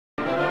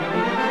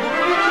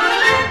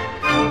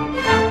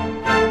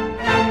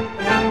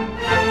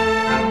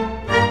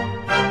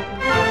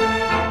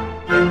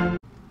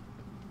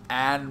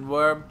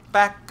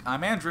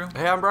I'm Andrew.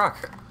 Hey, I'm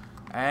Brock.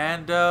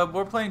 And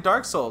we're playing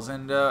Dark Souls,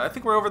 and I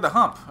think we're over the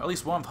hump. Or at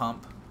least one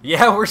hump.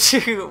 Yeah, we're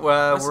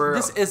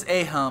This is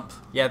a hump.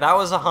 Yeah, that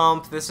was a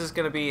hump. This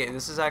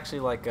is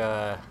actually like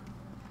a.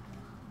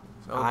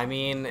 So I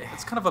mean,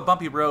 it's kind of a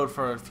bumpy road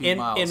for a few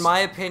miles. In my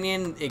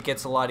opinion, it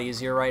gets a lot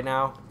easier right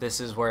now. This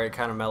is where it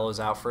kind of mellows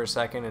out for a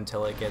second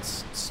until it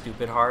gets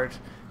stupid hard.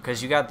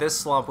 Because you got this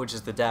slump, which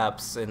is the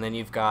depths, and then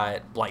you've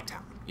got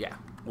Blighttown. Yeah.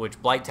 Which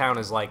Blighttown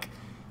is like,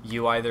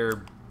 you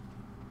either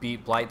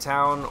beat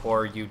Blighttown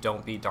or you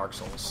don't beat Dark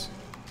Souls.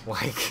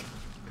 Like,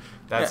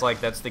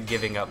 that's the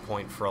giving up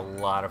point for a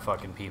lot of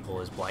fucking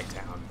people is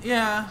Blighttown.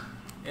 Yeah.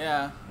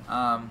 Yeah.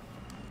 Yeah,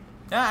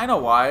 I know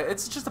why.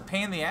 It's just a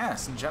pain in the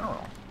ass in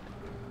general.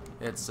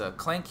 It's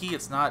clanky.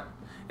 It's not.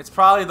 It's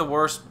probably the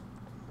worst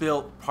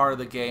built part of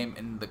the game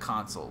in the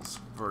consoles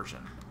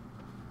version.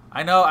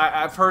 I know.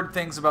 I've heard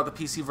things about the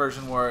PC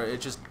version where you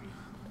just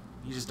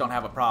don't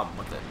have a problem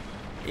with it.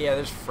 Yeah,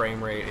 there's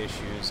frame rate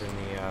issues in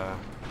the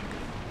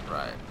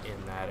right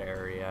in that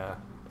area,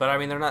 but I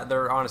mean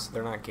they're honestly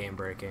they're not game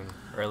breaking,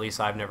 or at least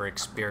I've never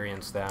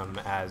experienced them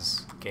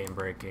as game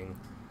breaking.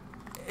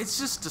 It's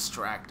just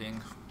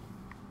distracting,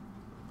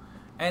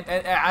 and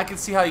I can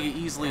see how you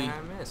easily. Yeah,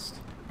 I missed.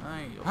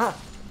 Huh.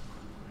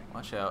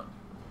 Watch out.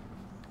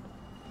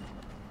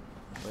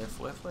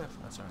 Whiff.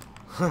 That's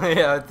right.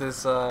 Yeah,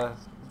 this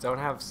don't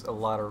have a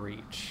lot of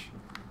reach.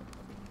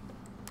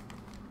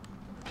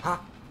 Huh.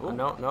 Oh,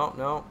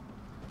 no.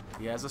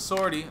 He has a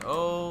swordie.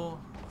 Oh,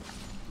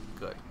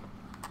 good.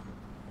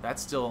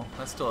 That's still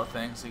a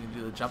thing. So you can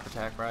do the jump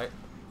attack, right?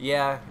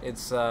 Yeah,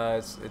 it's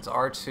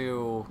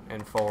R2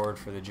 and forward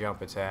for the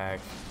jump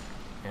attack,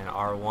 and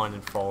R1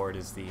 and forward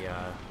is the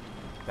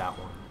that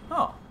one.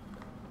 Oh.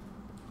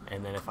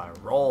 And then if I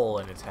roll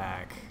an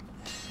attack,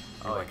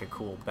 do like a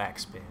cool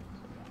backspin.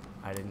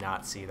 I did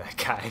not see that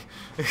guy.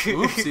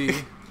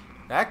 Oopsie.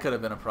 That could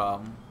have been a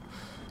problem.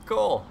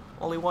 Cool.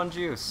 Only one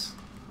juice.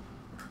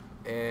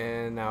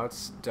 And now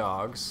it's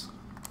dogs.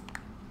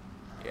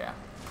 Yeah.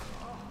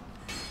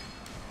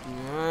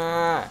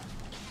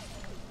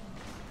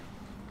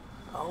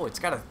 Oh, it's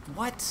got a...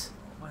 What?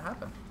 What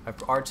happened?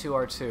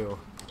 R2.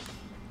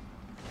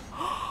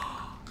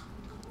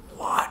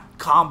 What?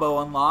 Combo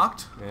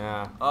unlocked?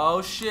 Yeah.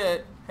 Oh,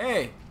 shit.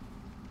 Hey.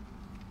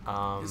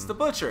 It's It's the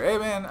butcher. Hey,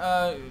 man,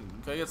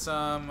 can I get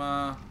some,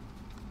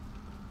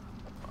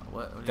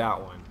 what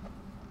that one.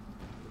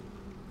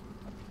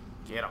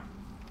 Get him.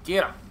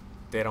 Get him.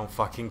 They don't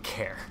fucking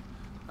care.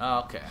 Oh,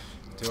 okay.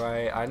 Do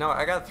I know,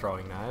 I got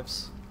throwing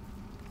knives.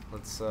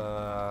 Let's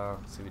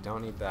see, we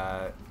don't need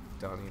that.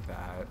 Don't need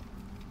that.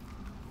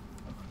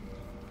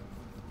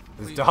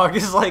 This dog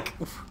is like,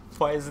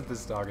 why isn't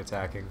this dog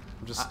attacking?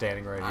 I'm just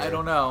standing right here. I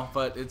don't know,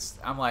 but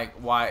I'm like,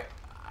 why?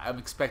 I'm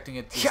expecting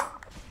it to... Yeah.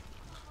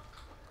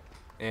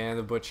 And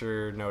the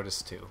butcher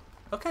noticed too.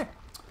 Okay.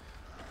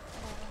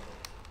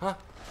 Huh?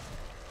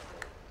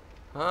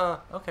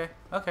 Okay.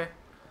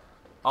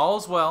 All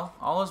is well.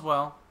 All is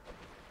well.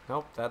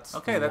 Nope, that's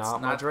okay. That's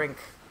not my drink.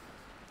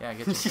 Yeah,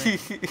 get your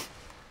drink.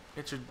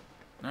 Get your.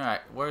 All right.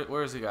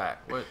 Where's the guy?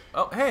 Where?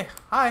 Oh, hey,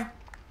 hi.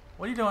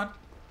 What are you doing?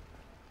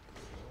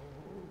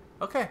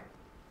 Okay.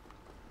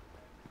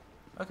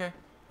 Okay.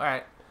 All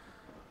right.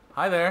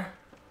 Hi there.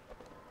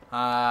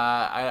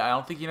 I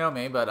don't think you know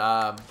me, but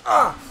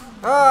No.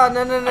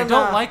 I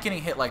don't like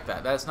getting hit like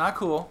that. That's not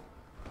cool.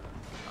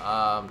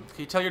 Can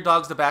you tell your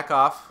dogs to back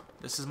off?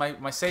 This is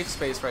my safe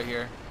space right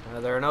here.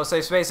 There are no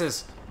safe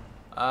spaces.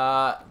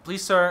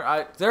 Please,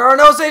 sir. There are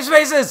no safe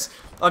spaces.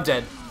 I'm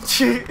dead.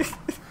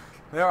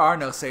 There are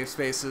no safe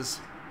spaces.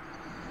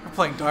 We're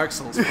playing Dark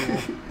Souls,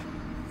 fool.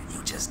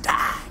 You just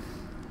died.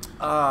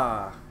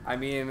 I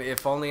mean,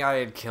 if only I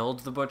had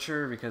killed the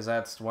butcher, because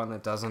that's one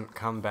that doesn't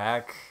come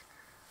back.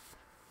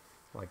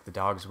 Like, the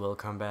dogs will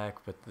come back,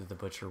 but the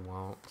butcher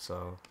won't,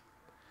 so...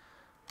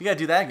 You gotta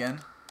do that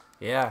again.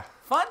 Yeah.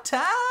 Fun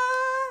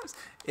times!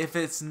 If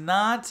it's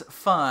not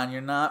fun,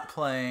 you're not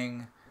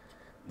playing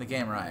the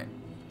game right.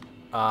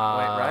 Wait,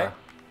 right?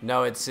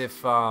 No, it's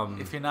if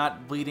you're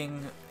not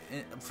bleeding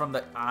from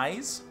the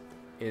eyes?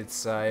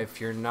 It's, if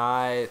you're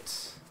not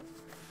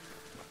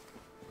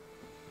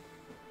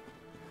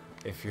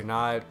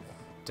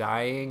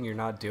dying, you're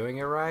not doing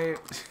it right.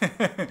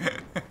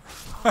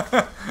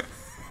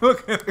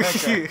 Look at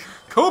that guy.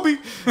 Kobe!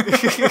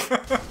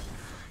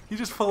 You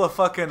just pull a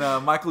fucking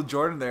Michael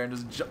Jordan there and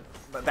just jump.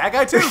 That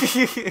guy too?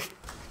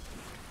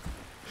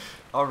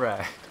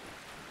 Alright.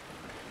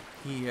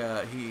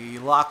 He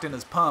locked in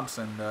his pumps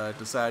and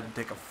decided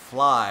to take a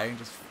fly.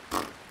 Just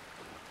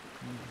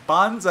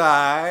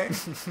bonsai!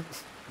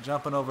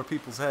 Jumping over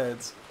people's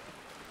heads.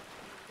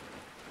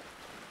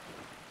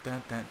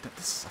 Dun, dun, dun.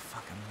 This is a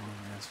fucking long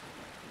ass.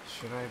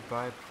 Should I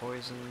buy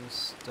poison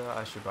stuff?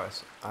 I should buy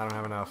some. I don't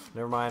have enough.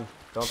 Never mind.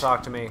 Don't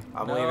talk to me.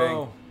 I'm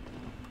leaving.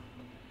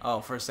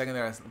 Oh, for a second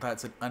there, I thought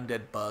it's an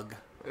undead bug.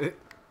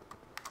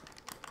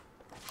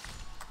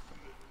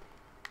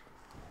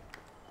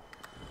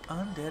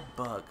 Undead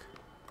bug.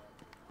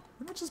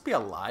 Wouldn't it just be a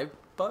live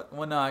bug?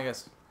 Well, no, I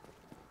guess.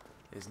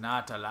 He's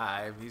not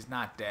alive. He's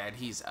not dead.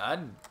 He's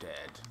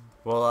undead.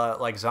 Well,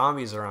 like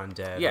zombies are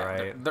undead, Yeah,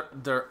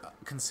 right? they're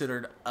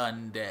considered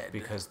undead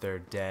Because they're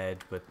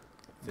dead, but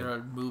they're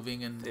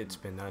moving and it's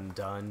been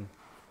undone.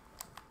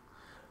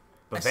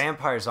 But I s-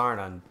 vampires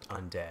aren't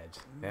undead.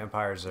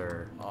 Vampires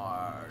are.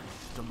 are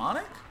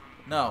demonic.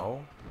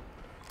 No,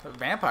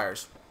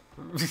 vampires.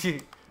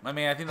 I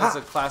mean, I think that's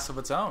a class of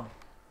its own.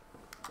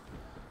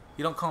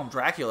 You don't call them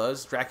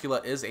Draculas.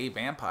 Dracula is a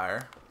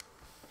vampire.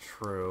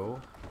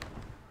 True.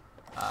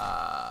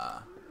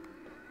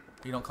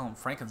 You don't call them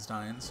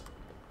Frankensteins.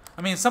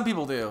 I mean, some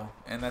people do,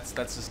 and that's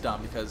just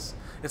dumb because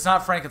it's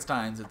not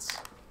Frankensteins. It's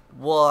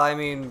Well, I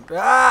mean, ooh no.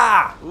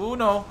 Oh,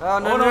 no, oh,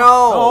 no.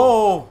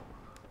 no.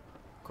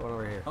 Going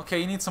over here. Okay,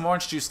 you need some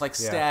orange juice like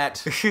Yeah.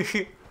 stat.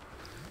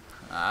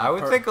 I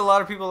would think a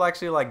lot of people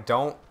actually like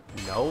don't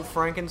know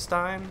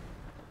Frankenstein.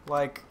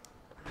 Like,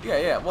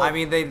 Yeah. Well, I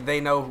mean,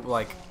 they know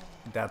like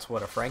that's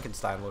what a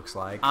Frankenstein looks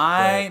like.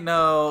 I but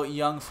know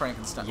Young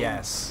Frankenstein.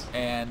 yes,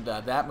 And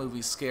that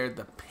movie scared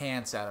the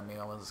pants out of me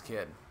when I was a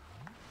kid.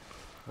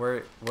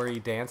 where he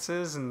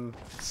dances and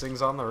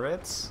sings on the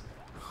Ritz.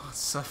 It's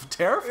so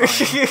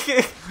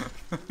terrifying.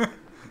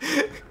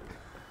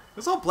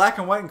 It's all black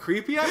and white and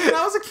creepy. I mean,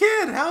 I was a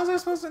kid. How was I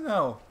supposed to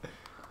know?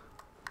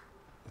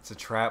 It's a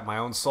trap. My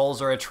own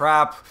souls are a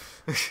trap.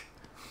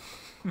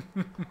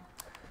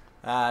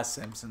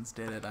 Simpsons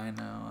did it. I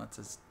know.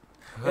 It's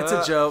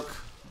a joke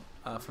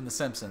from The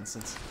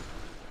Simpsons.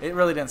 It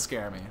really didn't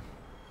scare me.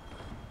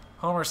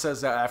 Homer says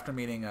that after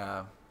meeting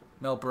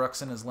Mel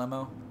Brooks in his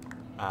limo.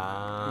 He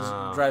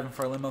was driving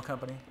for a limo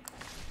company.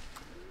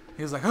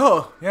 He was like,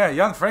 "Oh yeah,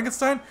 Young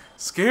Frankenstein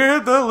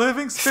scared the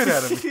living shit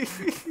out of me."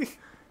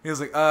 He was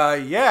like,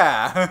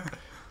 yeah."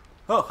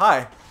 Oh,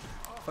 hi.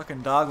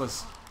 Fucking dog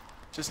was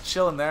just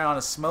chilling there on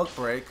a smoke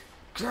break.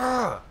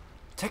 Grr,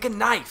 take a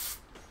knife.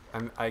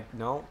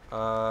 No.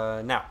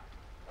 Now.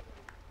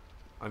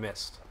 I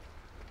missed.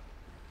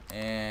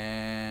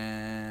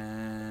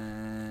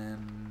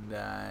 And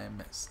I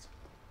missed. Is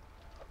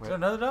Wait. there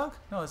another dog?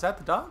 No, is that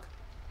the dog?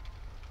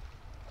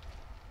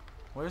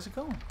 Where's it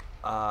going?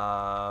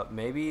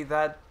 Maybe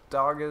that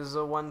dog is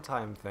a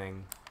one-time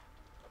thing.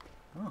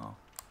 Oh.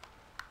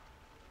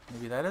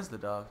 Maybe that is the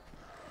dog.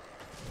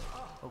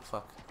 Oh,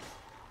 fuck.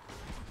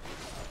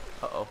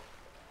 Uh-oh.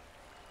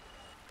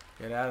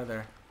 Get out of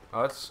there.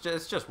 Oh, it's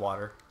just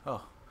water.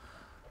 Oh.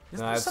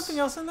 Isn't No, there it's- something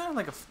else in there?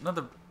 Like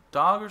another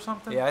dog or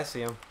something? Yeah, I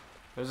see him.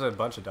 There's a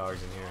bunch of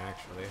dogs in here,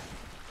 actually.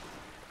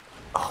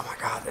 Oh my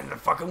god, they're the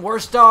fucking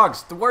worst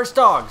dogs! The worst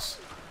dogs!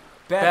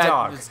 Bad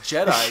dog. It's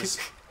Jedis.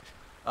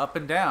 Up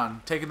and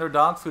down. Taking their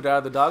dog food out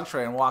of the dog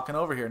tray and walking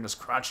over here and just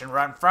crunching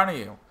right in front of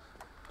you.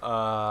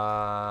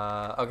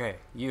 Okay,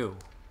 you.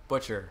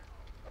 Butcher.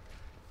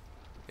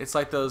 It's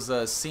like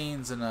those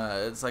scenes in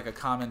it's like a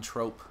common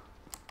trope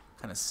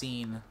kind of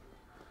scene.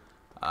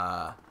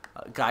 A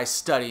guy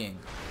studying,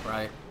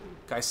 right?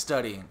 Guy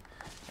studying.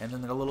 And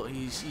then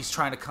he's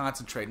trying to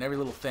concentrate and every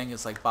little thing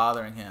is like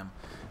bothering him.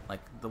 Like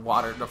the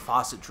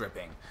faucet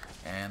dripping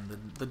and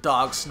the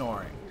dog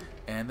snoring.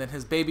 And then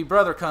his baby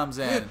brother comes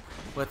in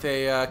with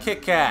a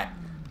Kit Kat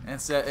and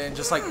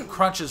just like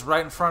crunches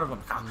right in front of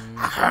him.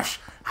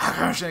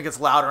 And it gets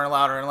louder and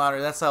louder and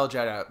louder. That's how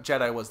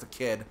Jedi was the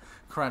kid,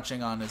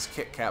 crunching on his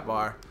Kit Kat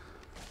bar.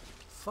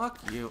 Fuck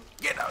you.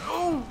 Get out.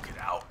 Oh, get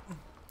out.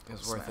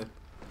 It's worth it.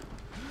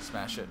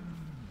 Smash it.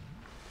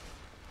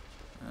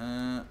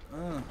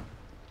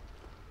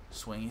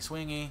 Swingy,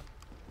 swingy.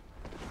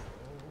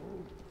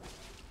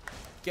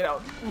 Get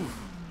out.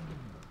 Oof.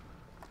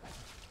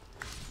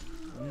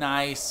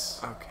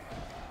 Nice. Okay.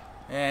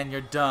 And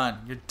you're done.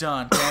 You're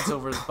done. Dance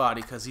over his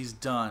body because he's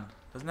done.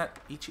 Doesn't that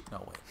eat you?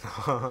 No,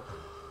 wait.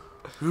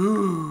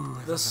 Ooh.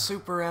 The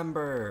Super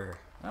Ember.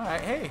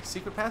 Alright, hey,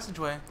 secret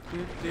passageway.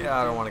 Yeah,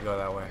 I don't want to go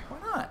that way. Why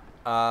not?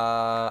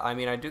 I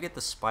mean, I do get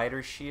the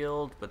spider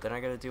shield, but then I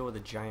gotta deal with a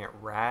giant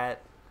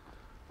rat.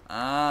 Oh.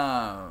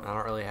 I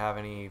don't really have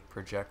any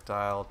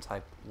projectile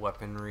type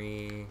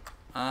weaponry.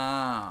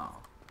 Oh.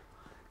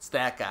 It's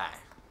that guy.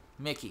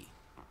 Mickey.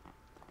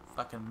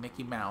 Fucking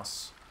Mickey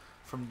Mouse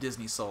from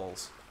Disney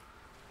Souls.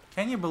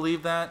 Can you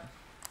believe that?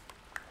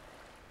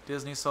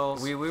 Disney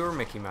Souls? We were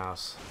Mickey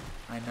Mouse.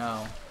 I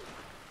know.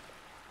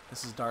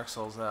 This is Dark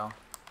Souls, though.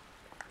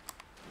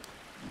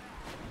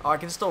 Oh, I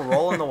can still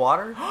roll in the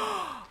water?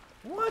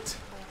 What?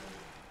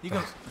 You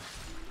can...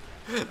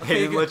 They Okay,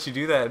 didn't let you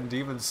do that in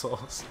Demon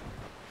Souls.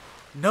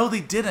 No, they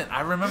didn't.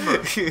 I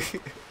remember.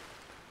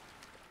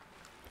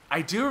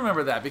 I do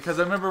remember that because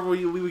I remember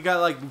we got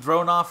like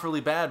thrown off really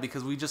bad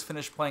because we just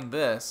finished playing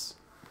this,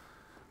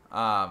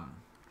 and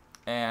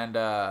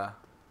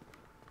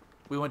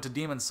we went to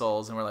Demon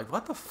Souls and we're like,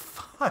 what the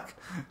fuck?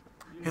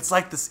 It's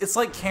like this. It's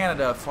like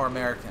Canada for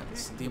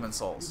Americans. Demon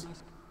Souls.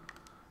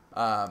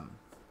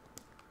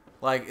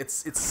 Like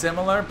it's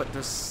similar, but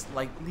there's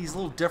like these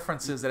little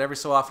differences that every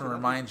so often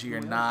remind you you're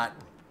not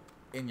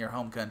in your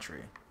home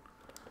country.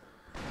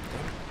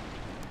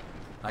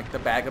 Like the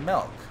bag of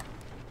milk.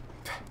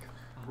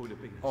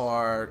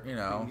 Or, you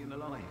know,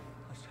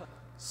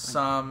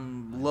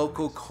 some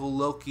local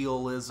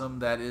colloquialism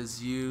that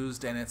is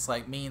used and it's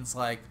like means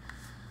like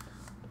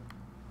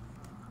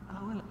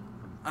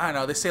I don't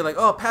know, they say like,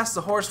 oh, pass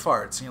the horse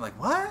farts, and you're like,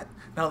 what?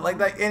 No,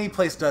 like any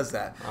place does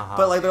that.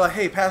 But like they're like,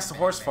 hey, pass the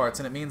horse farts,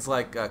 and it means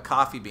like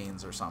coffee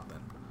beans or something.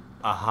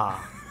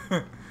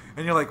 And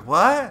you're like,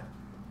 what?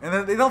 And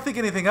then they don't think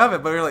anything of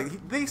it, but you're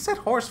like, they said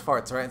horse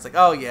farts, right? It's like,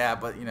 oh yeah,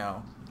 but you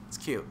know, it's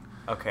cute.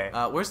 Okay.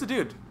 Where's the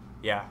dude?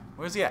 Yeah.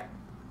 Where's he at?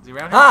 Is he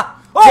around here? Ah!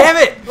 Oh! Damn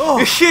it!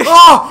 Oh shit!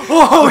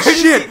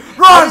 Run!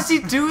 How does he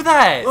do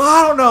that?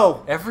 I don't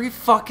know. Every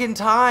fucking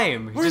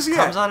time. He Where's just he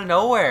comes at? out of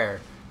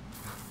nowhere.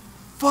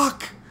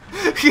 Fuck.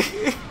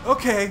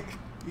 Okay.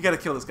 You gotta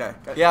kill this guy.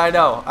 Yeah, I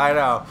know.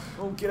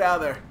 Oh, get out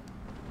of there.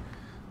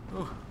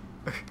 Ooh.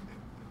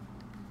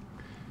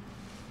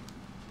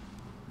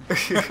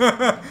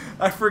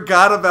 I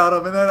forgot about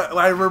him, and then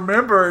I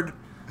remembered.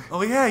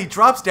 Oh yeah, he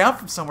drops down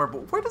from somewhere,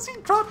 but where does he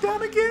drop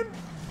down again?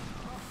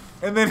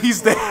 And then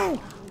he's there.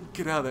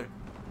 Get out of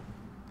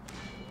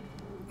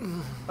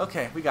there.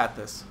 Okay, we got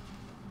this.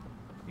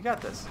 You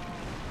got this.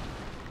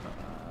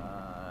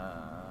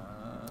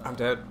 I'm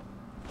dead.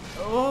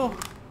 Oh.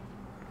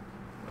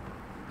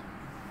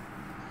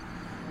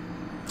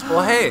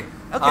 Well, hey.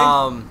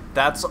 Okay.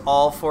 That's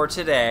all for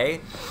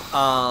today.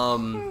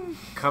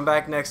 Come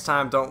back next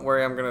time. Don't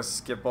worry, I'm gonna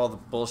skip all the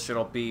bullshit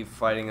I'll be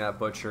fighting that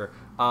butcher.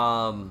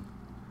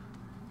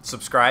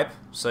 Subscribe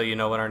so you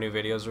know when our new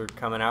videos are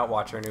coming out.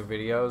 Watch our new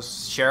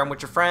videos. Share them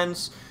with your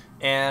friends.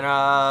 And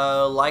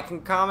like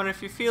and comment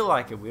if you feel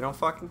like it. We don't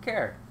fucking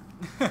care.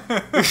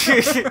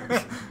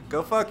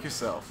 Go fuck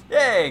yourself.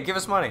 Yay, give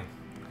us money.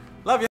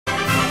 Love you.